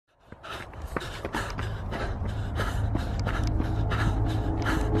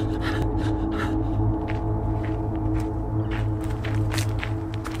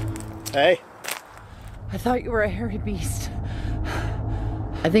Hey. I thought you were a hairy beast.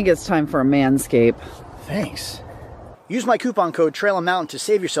 I think it's time for a manscape. Thanks. Use my coupon code TrailOnMountain to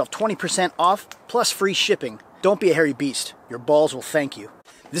save yourself 20% off plus free shipping. Don't be a hairy beast. Your balls will thank you.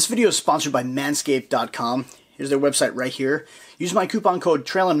 This video is sponsored by Manscaped.com. Here's their website right here. Use my coupon code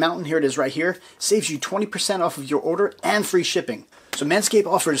TrailOnMountain. Here it is right here. Saves you 20% off of your order and free shipping. So Manscaped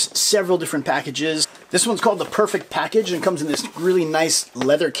offers several different packages. This one's called the Perfect Package and comes in this really nice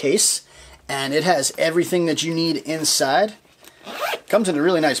leather case. And it has everything that you need inside. Comes in a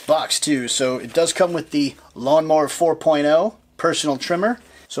really nice box too. So it does come with the Lawnmower 4.0 personal trimmer.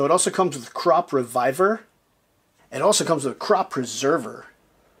 So it also comes with Crop Reviver. It also comes with a Crop Preserver.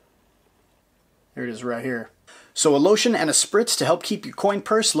 There it is right here. So a lotion and a spritz to help keep your coin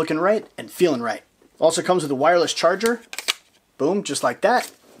purse looking right and feeling right. Also comes with a wireless charger. Boom, just like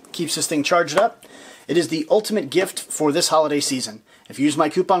that. Keeps this thing charged up. It is the ultimate gift for this holiday season. If you use my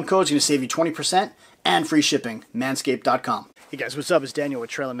coupon code, it's going to save you 20% and free shipping. Manscaped.com. Hey guys, what's up? It's Daniel with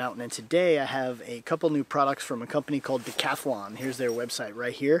Trail and Mountain, and today I have a couple new products from a company called Decathlon. Here's their website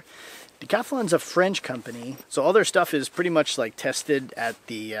right here. Decathlon's a French company, so all their stuff is pretty much like tested at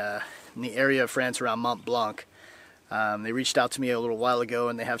the in the area of France around Mont Blanc. They reached out to me a little while ago,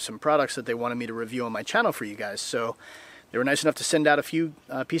 and they have some products that they wanted me to review on my channel for you guys. So they were nice enough to send out a few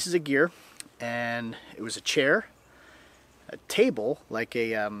pieces of gear, and it was a chair, a table, like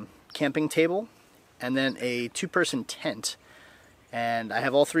a camping table, and then a two-person tent. And I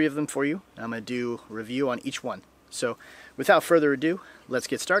have all three of them for you. I'm going to do a review on each one. So without further ado, let's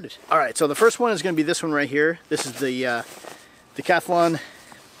get started. Alright, so the first one is going to be this one right here. This is the Decathlon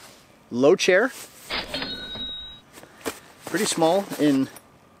low chair. Pretty small in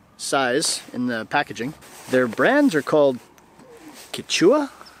size in the packaging. Their brands are called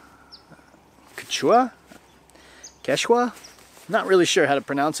Quechua? Not really sure how to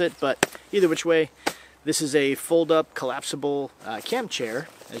pronounce it, but either which way, this is a fold-up, collapsible camp chair.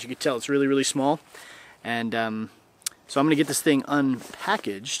 As you can tell, it's really, really small. And so I'm going to get this thing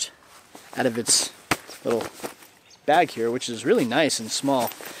unpackaged out of its little bag here, which is really nice and small.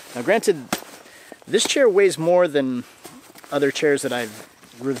 Now, granted, this chair weighs more than other chairs that I've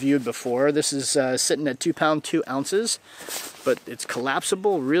reviewed before. This is sitting at 2 pounds 2 ounces, but it's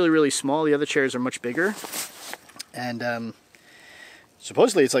collapsible, really, really small. The other chairs are much bigger. And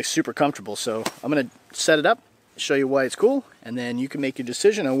supposedly it's like super comfortable, so I'm going to set it up, show you why it's cool, and then you can make your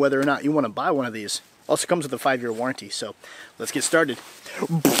decision on whether or not you want to buy one of these. Also comes with a 5-year warranty, so let's get started.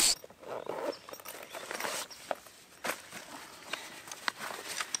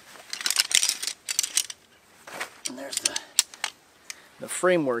 And there's the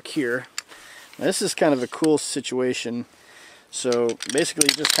framework here. Now, this is kind of a cool situation. So basically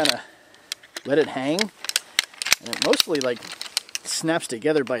you just kind of let it hang, and it mostly like snaps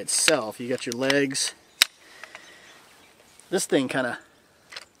together by itself. You got your legs. This thing kind of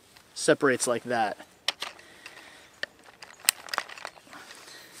separates like that.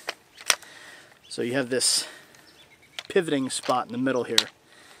 So you have this pivoting spot in the middle here,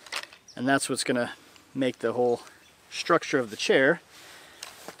 and that's what's going to make the whole structure of the chair.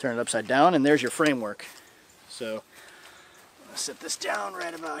 Turn it upside down, and there's your framework. So I'm going to set this down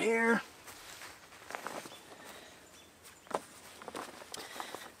right about here.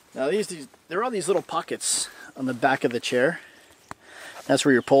 Now there are all these little pockets on the back of the chair. That's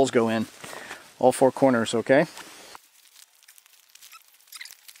where your poles go in. All 4 corners, okay?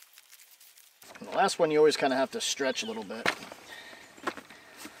 And the last one you always kind of have to stretch a little bit.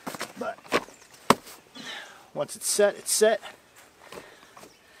 But once it's set, it's set.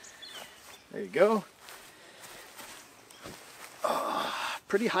 There you go.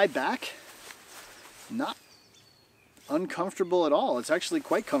 Pretty high back. Not uncomfortable at all. It's actually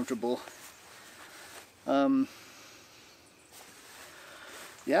quite comfortable. Yeah,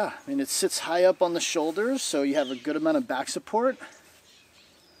 I mean, it sits high up on the shoulders, so you have a good amount of back support.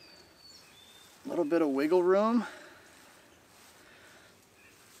 A little bit of wiggle room.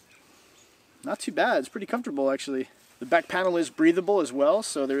 Not too bad. It's pretty comfortable, actually. The back panel is breathable as well,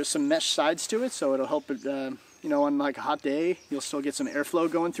 so there is some mesh sides to it, so it'll help it, you know, on like a hot day, you'll still get some airflow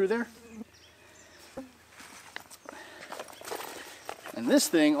going through there. And this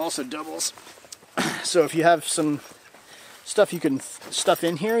thing also doubles. So if you have some stuff you can stuff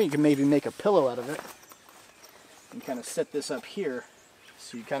in here, you can maybe make a pillow out of it. And kind of set this up here.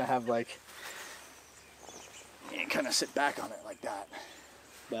 So you kind of have like, you kind of sit back on it like that.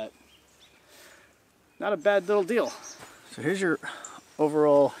 But not a bad little deal. So here's your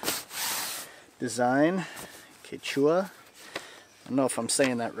overall design. Quechua. I don't know if I'm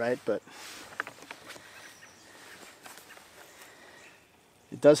saying that right, but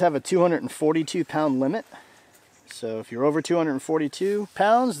It does have a 242 pound limit. So if you're over 242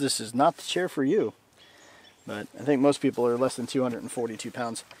 pounds, this is not the chair for you. But I think most people are less than 242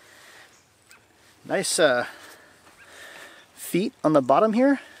 pounds. Nice feet on the bottom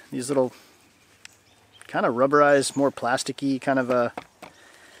here. These little kind of rubberized, more plasticky kind of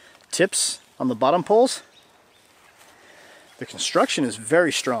tips on the bottom poles. The construction is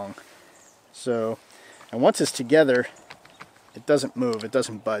very strong. So, and once it's together, it doesn't move, it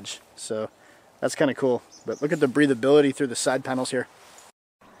doesn't budge. So that's kind of cool. But look at the breathability through the side panels here.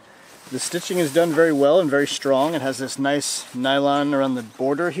 The stitching is done very well and very strong. It has this nice nylon around the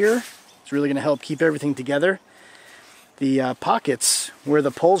border here. It's really going to help keep everything together. The pockets where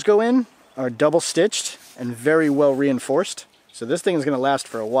the poles go in are double stitched and very well reinforced. So this thing is going to last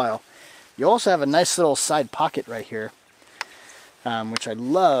for a while. You also have a nice little side pocket right here, which I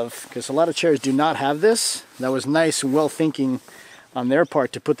love because a lot of chairs do not have this. That was nice and well thinking on their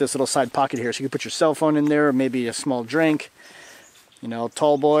part to put this little side pocket here. So you can put your cell phone in there, or maybe a small drink, you know,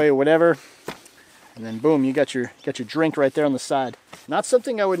 tall boy or whatever. And then boom, you got your drink right there on the side. Not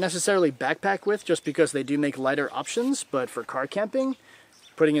something I would necessarily backpack with just because they do make lighter options, but for car camping,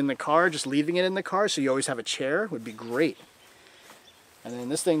 putting it in the car, just leaving it in the car so you always have a chair would be great. And then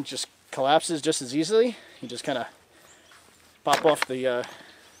this thing just collapses just as easily. You just kind of pop off the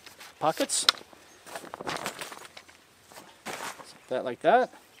pockets. That like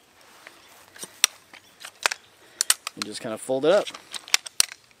that. And just kind of fold it up.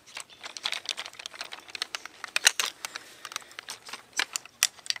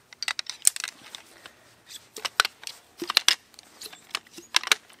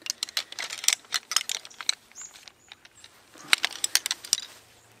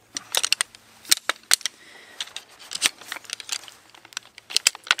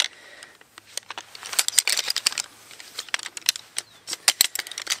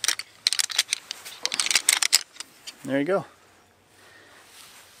 There you go.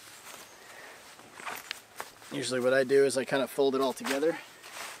 Usually what I do is I kind of fold it all together.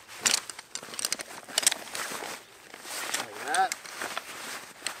 Like that.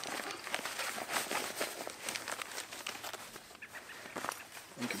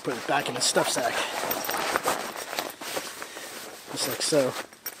 You can put it back in the stuff sack. Just like so.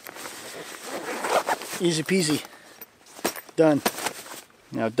 Easy peasy. Done.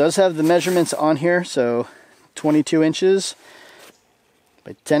 Now it does have the measurements on here, so 22 inches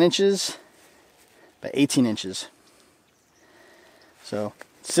by 10 inches by 18 inches. So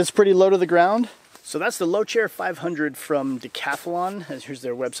it sits pretty low to the ground. So that's the Low Chair 500 from Decathlon. Here's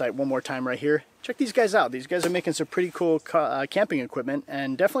their website one more time right here. Check these guys out. These guys are making some pretty cool camping equipment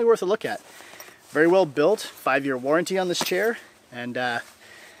and definitely worth a look at. Very well built, 5-year warranty on this chair, and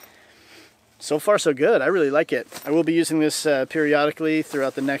so far so good. I really like it. I will be using this periodically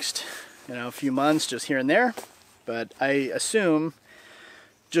throughout the next few months, just here and there, but I assume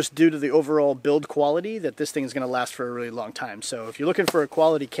just due to the overall build quality that this thing is going to last for a really long time. So if you're looking for a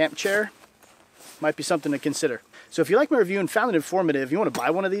quality camp chair, might be something to consider. So if you like my review and found it informative, you want to buy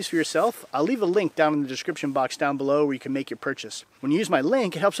one of these for yourself, I'll leave a link down in the description box down below where you can make your purchase. When you use my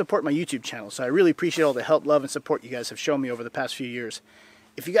link, it helps support my YouTube channel, so I really appreciate all the help, love, and support you guys have shown me over the past few years.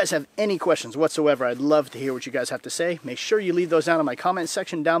 If you guys have any questions whatsoever, I'd love to hear what you guys have to say. Make sure you leave those down in my comment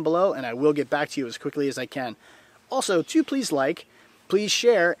section down below, and I will get back to you as quickly as I can. Also, please like, please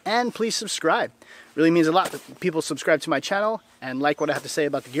share, and please subscribe. Really means a lot that people subscribe to my channel and like what I have to say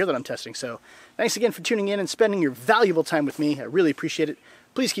about the gear that I'm testing. So thanks again for tuning in and spending your valuable time with me. I really appreciate it.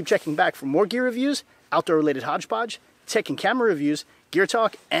 Please keep checking back for more gear reviews, outdoor-related hodgepodge, tech and camera reviews, gear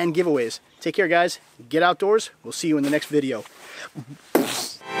talk, and giveaways. Take care, guys. Get outdoors. We'll see you in the next video.